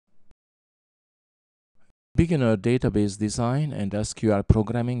Beginner database design and SQL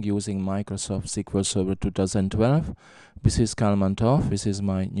programming using Microsoft SQL Server 2012. This is Kalman Toth. This is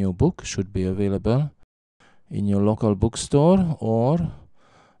my new book. Should be available in your local bookstore or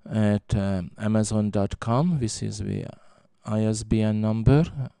at Amazon.com. This is the ISBN number,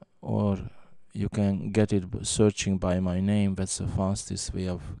 or you can get it searching by my name. That's the fastest way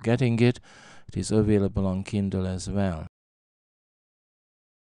of getting it. It is available on Kindle as well.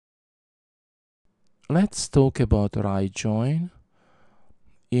 Let's talk about write-join.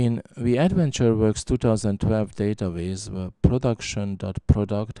 In the AdventureWorks 2012 database, the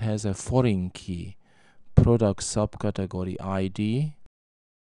production.product has a foreign key, product subcategory ID,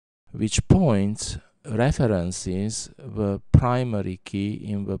 which references the primary key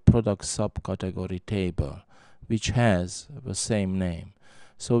in the product subcategory table, which has the same name.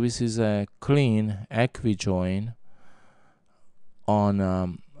 So this is a clean equijoin on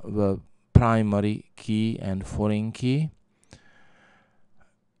the primary key and foreign key.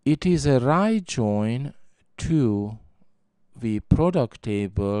 It is a write join to the product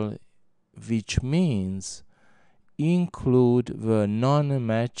table, which means include the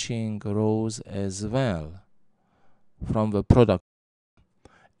non-matching rows as well from the product.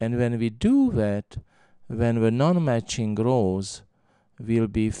 And when we do that, when the non-matching rows will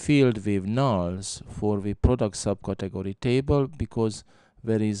be filled with nulls for the product subcategory table, because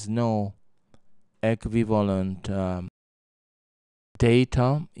there is no equivalent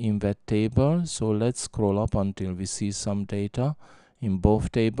data in that table. So let's scroll up until we see some data in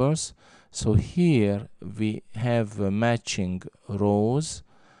both tables. So here we have matching rows.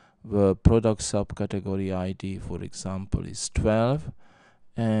 The product subcategory ID, for example, is 12,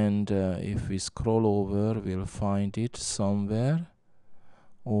 and if we scroll over, we'll find it somewhere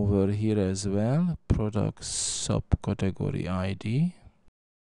over here as well. Product subcategory ID,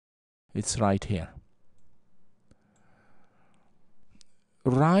 it's right here.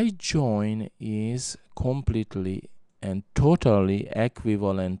 Write join is completely and totally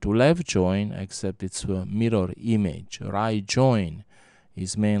equivalent to left join, except it's a mirror image. Write join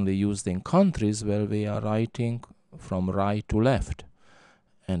is mainly used in countries where we are writing from right to left,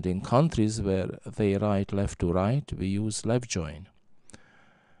 and in countries where they write left to right, we use left join.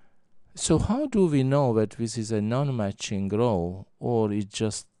 So how do we know that this is a non-matching row, or it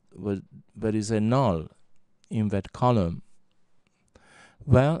just there is a null in that column?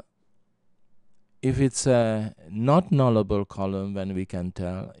 Well, if it's a not nullable column, then we can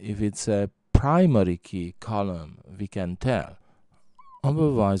tell. If it's a primary key column, we can tell.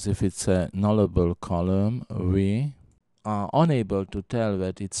 Otherwise, if it's a nullable column, we are unable to tell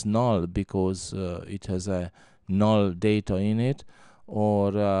that it's null because it has a null data in it,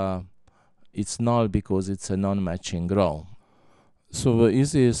 or it's null because it's a non-matching row. So the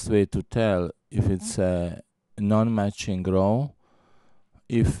easiest way to tell if it's a non-matching row,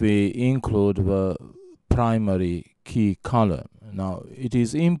 if we include the primary key column. Now, it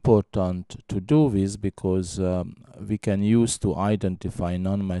is important to do this because we can use to identify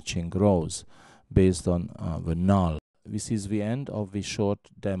non-matching rows based on the null. This is the end of the short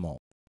demo.